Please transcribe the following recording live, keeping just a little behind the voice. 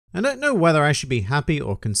I don't know whether I should be happy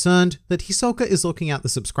or concerned that Hisoka is looking at the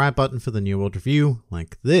subscribe button for the New World Review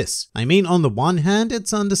like this. I mean, on the one hand,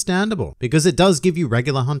 it's understandable, because it does give you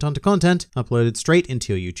regular Hunt x Hunter content uploaded straight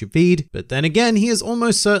into your YouTube feed, but then again, he is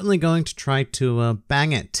almost certainly going to try to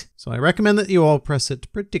bang it. So I recommend that you all press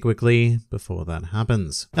it pretty quickly before that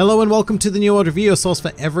happens. Hello and welcome to the New World Review, your source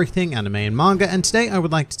for everything anime and manga, and today I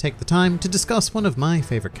would like to take the time to discuss one of my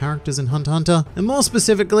favorite characters in Hunt x Hunter, and more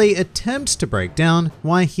specifically, attempt to break down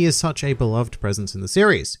why he is such a beloved presence in the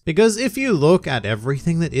series. Because if you look at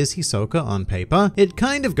everything that is Hisoka on paper, it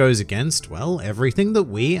kind of goes against, well, everything that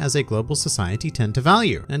we as a global society tend to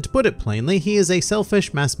value. And to put it plainly, he is a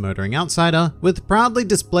selfish, mass-murdering outsider with proudly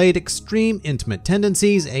displayed extreme intimate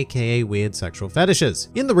tendencies, aka weird sexual fetishes.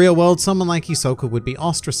 In the real world, someone like Hisoka would be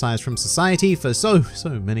ostracized from society for so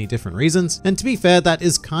many different reasons, and to be fair, that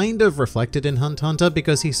is kind of reflected in Hunt x Hunter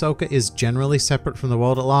because Hisoka is generally separate from the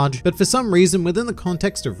world at large, but for some reason within the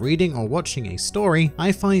context of reading or watching a story,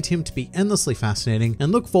 I find him to be endlessly fascinating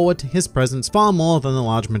and look forward to his presence far more than the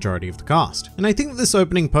large majority of the cast. And I think that this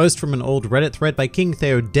opening post from an old Reddit thread by King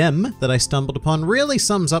Theodem that I stumbled upon really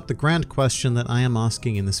sums up the grand question that I am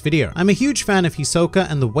asking in this video. I'm a huge fan of Hisoka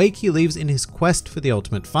and the wake he leaves in his quest for the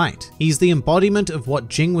ultimate fight. He's the embodiment of what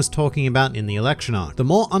Jing was talking about in the election arc. The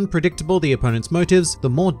more unpredictable the opponent's motives, the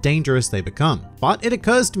more dangerous they become. But it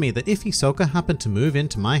occurs to me that if Hisoka happened to move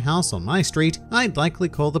into my house on my street, I'd likely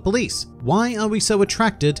call the police. Why are we so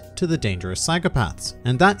attracted to the dangerous psychopaths?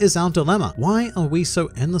 And that is our dilemma. Why are we so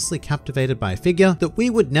endlessly captivated by a figure that we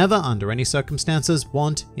would never under any circumstances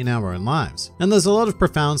want in our own lives? And there's a lot of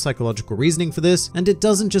profound psychological reasoning for this, and it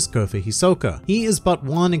doesn't just go for Hisoka. He is but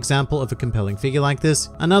one example of a compelling figure like this.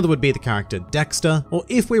 Another would be the character Dexter, or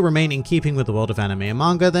if we remain in keeping with the world of anime and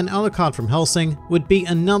manga, then Alucard from Hellsing would be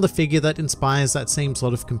another figure that inspires that same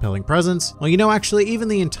sort of compelling presence. Or actually even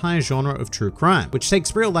the entire genre of true crime, which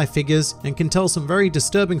takes real life figures and can tell some very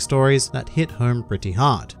disturbing stories that hit home pretty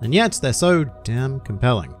hard. And yet they're so damn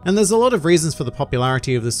compelling. And there's a lot of reasons for the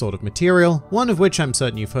popularity of this sort of material, one of which I'm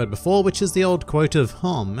certain you've heard before, which is the old quote of,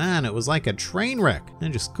 "Oh man, it was like a train wreck. I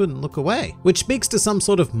just couldn't look away," which speaks to some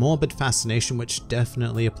sort of morbid fascination which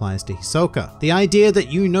definitely applies to Hisoka. The idea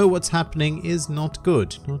that you know what's happening is not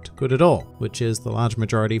good at all, which is the large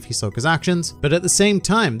majority of Hisoka's actions, but at the same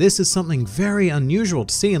time, this is something very unusual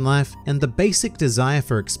to see in life, and the basic desire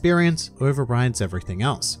for experience overrides everything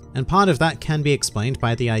else. And part of that can be explained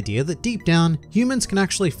by the idea that deep down, humans can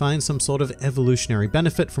actually find some sort of evolutionary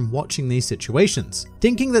benefit from watching these situations,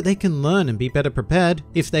 thinking that they can learn and be better prepared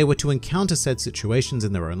if they were to encounter said situations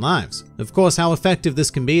in their own lives. Of course, how effective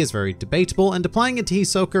this can be is very debatable, and applying it to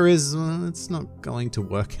Hisoka is, it's not going to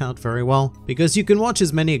work out very well, because you can watch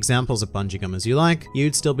as many examples of bungee gum as you like,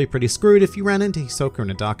 you'd still be pretty screwed if you ran into Hisoka in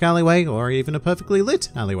a dark alleyway or even a perfectly lit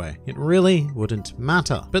alleyway. It really wouldn't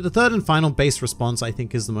matter. But the third and final base response I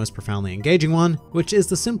think is the most profoundly engaging one, which is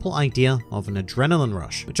the simple idea of an adrenaline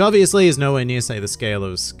rush, which obviously is nowhere near, say, the scale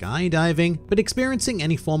of skydiving, but experiencing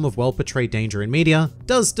any form of well-portrayed danger in media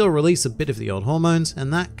does still release a bit of the old hormones,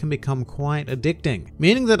 and that can become quite addicting.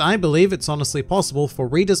 Meaning that I believe it's honestly possible for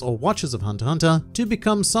readers or watchers of Hunt x Hunter to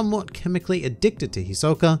become somewhat chemically addicted to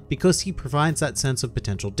Hisoka because he provides that sense of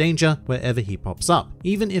potential danger wherever he pops up,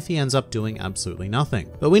 even if he ends up doing absolutely nothing.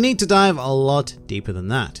 But we need to dive a lot deeper than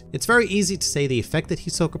that. It's very easy to say the effect that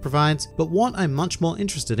Hisoka provides, but what I'm much more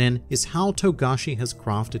interested in is how Togashi has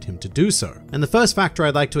crafted him to do so. And the first factor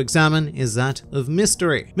I'd like to examine is that of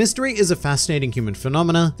mystery. Mystery is a fascinating human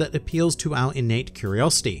phenomena that appeals to our innate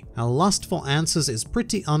curiosity. Our lust for answers is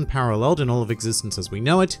pretty unparalleled in all of existence as we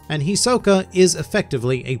know it, and Hisoka is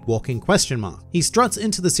effectively a walking question mark. He struts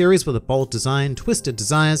into the series with a bold design, twisted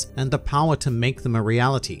desires, and the power to make them a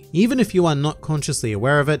reality. Even if you are not consciously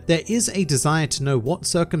aware of it, there is a desire to know what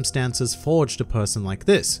circumstances forged a person like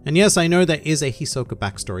this. And yes, I know there is a Hisoka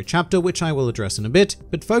backstory chapter, which I will address in a bit,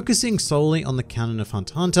 but focusing solely on the canon of Hunt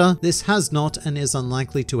x Hunter, this has not and is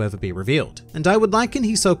unlikely to ever be revealed. And I would liken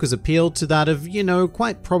Hisoka's appeal to that of,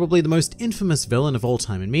 quite probably the most infamous villain of all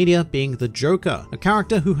time in media, being the Joker, a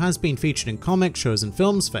character who has been featured in comics, shows, and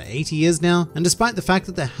films for 80 years now, and despite the fact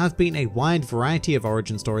that there have been a wide variety of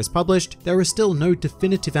origin stories published, there is still no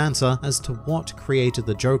definitive answer as to what created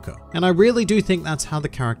the Joker. And I really do think that's how the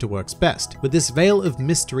character works best, with this veil of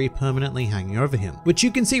mystery permanently hanging over him, which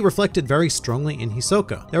you can see reflected very strongly in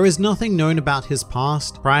Hisoka. There is nothing known about his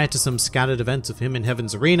past prior to some scattered events of him in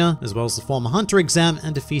Heaven's Arena, as well as the former Hunter exam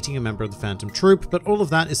and defeating a member of the Phantom Troop, but all of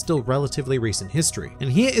that is still relatively recent history.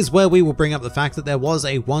 And here is where we will bring up the fact that there was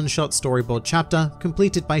a one-shot storyboard chapter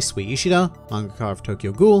completed by Sui Ishida, mangaka of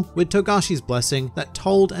Tokyo Ghoul, with Togashi's blessing that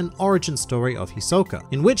told an origin story of Hisoka,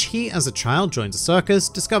 in which he as a child joins a circus,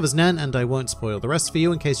 discovers Nen, and I won't spoil the rest for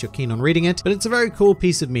you in case you're keen on reading it, but it's a very cool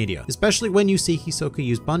piece of media, especially when you see Hisoka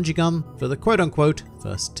use bungee gum for the quote-unquote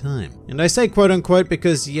first time. And I say quote-unquote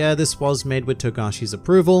because yeah, this was made with Togashi's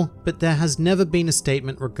approval, but there has never been a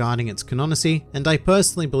statement regarding its canonicity, and I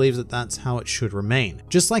personally believe that that's how it should remain.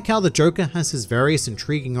 Just like how the Joker has his various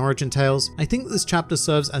intriguing origin tales, I think this chapter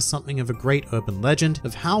serves as something of a great urban legend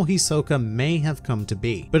of how Hisoka may have come to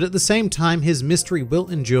be, but at the same time his mystery will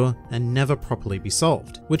endure and never properly be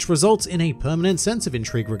solved, which results in a permanent sense of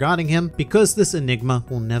intrigue regarding him because this enigma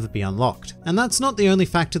will never be unlocked. And that's not the only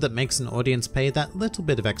factor that makes an audience pay that little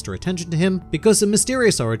bit of extra attention to him, because a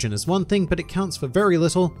mysterious origin is one thing, but it counts for very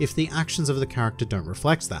little if the actions of the character don't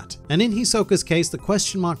reflect that. And in Hisoka's case, the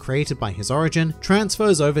question mark created by his origin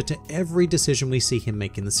transfers over to every decision we see him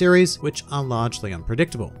make in the series, which are largely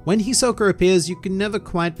unpredictable. When Hisoka appears, you can never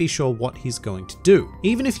quite be sure what he's going to do.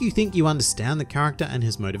 Even if you think you understand the character and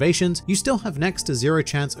his motivations, you still have next to zero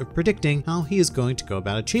chance of predicting how he is going to go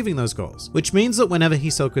about achieving those goals, which means that whenever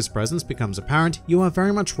Hisoka's presence becomes apparent, you are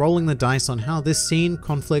very much rolling the dice on how this scene,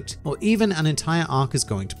 conflict, or even an entire arc is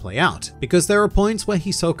going to play out, because there are points where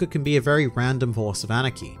Hisoka can be a very random force of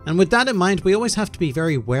anarchy. And with that in mind, we always have to be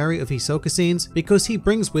very wary of Hisoka scenes because he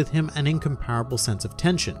brings with him an incomparable sense of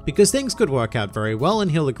tension, because things could work out very well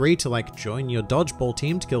and he'll agree to like join your dodgeball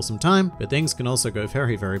team to kill some time, but things can also go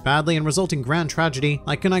very badly and result in grand tragedy,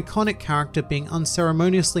 like an iconic character being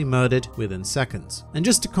unceremoniously murdered within seconds. And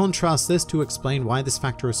just to contrast this to explain why this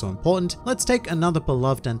factor is so important, let's take another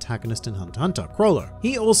beloved antagonist in Hunter x Hunter, Chrollo.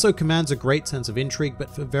 He also commands a great sense of intrigue,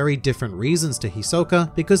 but for very different reasons to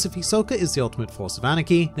Hisoka, because if Hisoka is the ultimate force of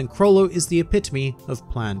anarchy, then Chrollo is the epitome of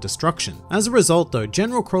planned destruction. As a result though,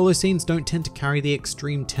 general Chrollo scenes don't tend to carry the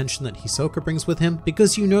extreme tension that Hisoka brings with him,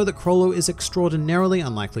 because you know that Chrollo is extraordinarily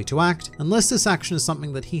unlikely to act unless this action is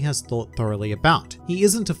something that he has thought thoroughly about. He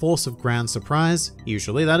isn't a force of grand surprise,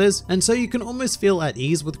 usually that is, and so you can almost feel at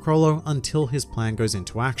ease with Chrollo until his plan goes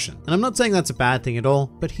into action. And I'm not saying that's a bad thing at all,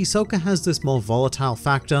 but Hisoka has this more volatile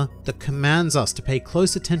factor that commands us to pay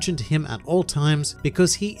close attention to him at all times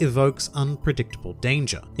because he evokes unpredictable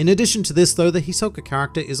danger. In addition to this though, the Hisoka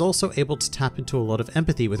character is also able to tap into a lot of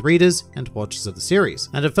empathy with readers and watchers of the series.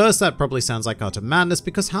 And at first that probably sounds like utter madness,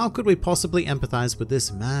 because how could we possibly empathize with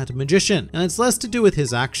this mad magician? And it's less to do with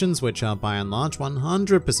his actions, which are by and large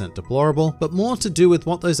 100% deplorable, but more to do with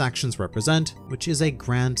what those actions represent, which is a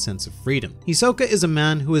grand sense of freedom. Hisoka is a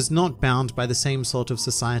man who is not bound by the same sort of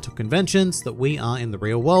societal conventions that we are in the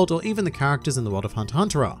real world, or even the characters in the world of Hunter x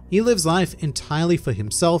Hunter are. He lives life entirely for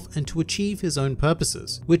himself and to achieve his own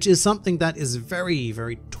purposes, which is something that is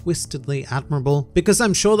very twistedly admirable, because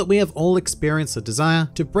I'm sure that we have all experienced a desire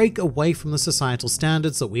to break away from the societal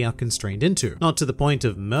standards that we are constrained into. Not to the point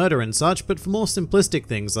of murder and such, but for more simplistic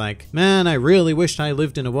things like, man, I really wished I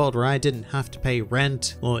lived in a world where I didn't have to pay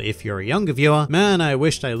rent, or if you're a younger viewer, man, I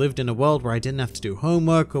wished I lived in a world where I didn't have to do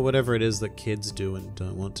homework, or whatever it is that kids do and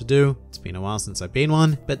don't want to do. It's been a while since I've been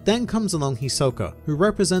one. But then comes along Hisoka, who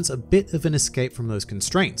represents a bit of an escape from those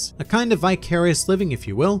constraints, a kind of vicarious living, if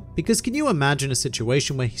you will, because can you imagine a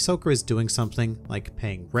situation where Hisoka is doing something like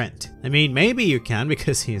paying rent? I mean, maybe you can,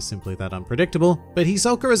 because he is simply that unpredictable, but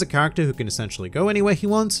Hisoka is a character who can essentially go anywhere he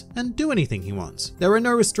wants and do anything he wants. There are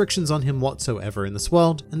no restrictions on him whatsoever in this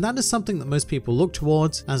world, and that is something that most people look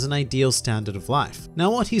towards as an ideal standard of life.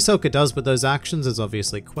 Now, what Hisoka does with those actions is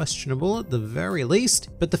obviously questionable at the very least,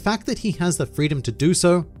 but the fact that he has the freedom to do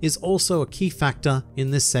so is also a key factor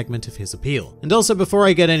in this segment of his appeal. And also, before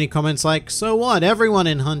I get any comments like, so what, everyone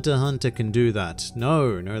in Hunter x Hunter can do that.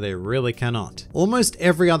 No, they really cannot. Almost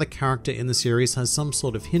every other character in the series has some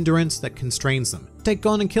sort of hindrance that constrains them. Take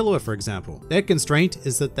Gon and Killua for example. Their constraint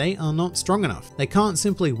is that they are not strong enough. They can't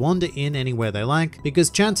simply wander in anywhere they like,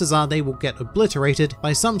 because chances are they will get obliterated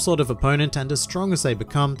by some sort of opponent, and as strong as they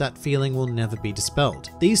become, that feeling will never be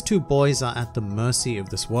dispelled. These two boys are at the mercy of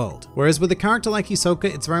this world. Whereas with a character like Hisoka,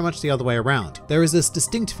 it's very much the other way around. There is this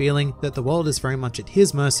distinct feeling that the world is very much at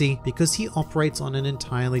his mercy because he operates on an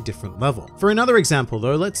entirely different level. For another example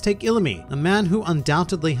though, let's take Illumi, a man who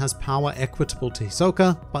undoubtedly has power equitable to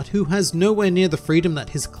Hisoka, but who has nowhere near the freedom that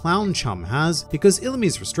his clown chum has, because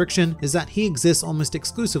Illumi's restriction is that he exists almost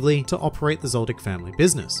exclusively to operate the Zoldyck family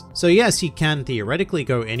business. So yes, he can theoretically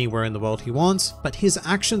go anywhere in the world he wants, but his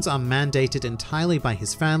actions are mandated validated entirely by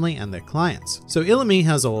his family and their clients. So Illumi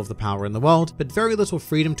has all of the power in the world, but very little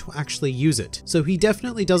freedom to actually use it. So he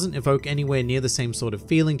definitely doesn't evoke anywhere near the same sort of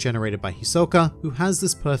feeling generated by Hisoka, who has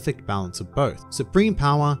this perfect balance of both, supreme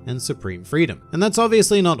power and supreme freedom. And that's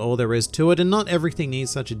obviously not all there is to it, and not everything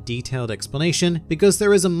needs such a detailed explanation, because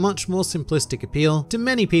there is a much more simplistic appeal to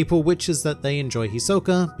many people, which is that they enjoy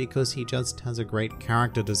Hisoka because he just has a great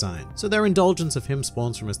character design. So their indulgence of him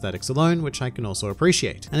spawns from aesthetics alone, which I can also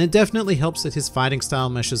appreciate. And it definitely helps that his fighting style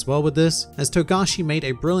meshes well with this, as Togashi made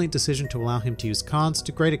a brilliant decision to allow him to use cards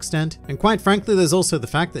to great extent. And quite frankly, there's also the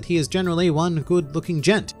fact that he is generally one good-looking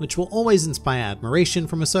gent, which will always inspire admiration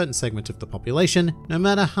from a certain segment of the population, no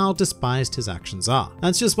matter how despised his actions are.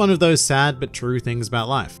 That's just one of those sad but true things about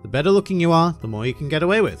life. The better looking you are, the more you can get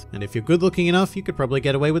away with. And if you're good looking enough, you could probably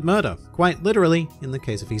get away with murder. Quite literally, in the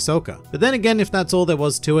case of Hisoka. But then again, if that's all there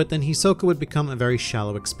was to it, then Hisoka would become a very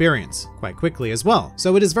shallow experience, quite quickly as well.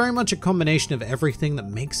 So it is very much a combination of everything that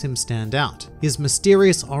makes him stand out. His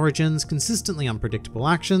mysterious origins, consistently unpredictable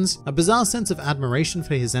actions, a bizarre sense of admiration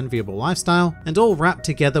for his enviable lifestyle, and all wrapped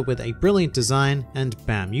together with a brilliant design, and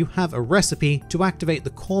bam, you have a recipe to activate the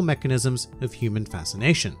core mechanisms of human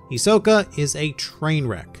fascination. Hisoka is a train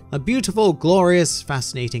wreck. A beautiful, glorious,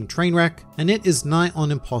 fascinating train wreck, and it is nigh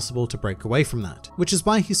on impossible to break away from that. Which is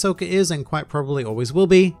why Hisoka is, and quite probably always will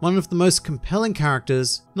be, one of the most compelling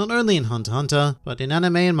characters, not only in Hunter x Hunter, but in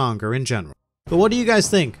anime and manga in general. But what do you guys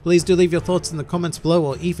think? Please do leave your thoughts in the comments below,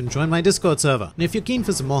 or even join my Discord server. And if you're keen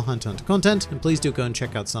for some more Hunter x Hunter content, then please do go and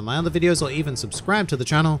check out some of my other videos, or even subscribe to the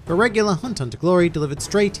channel for regular Hunter x Hunter glory delivered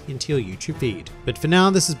straight into your YouTube feed. But for now,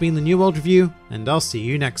 this has been the New World Review, and I'll see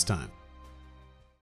you next time.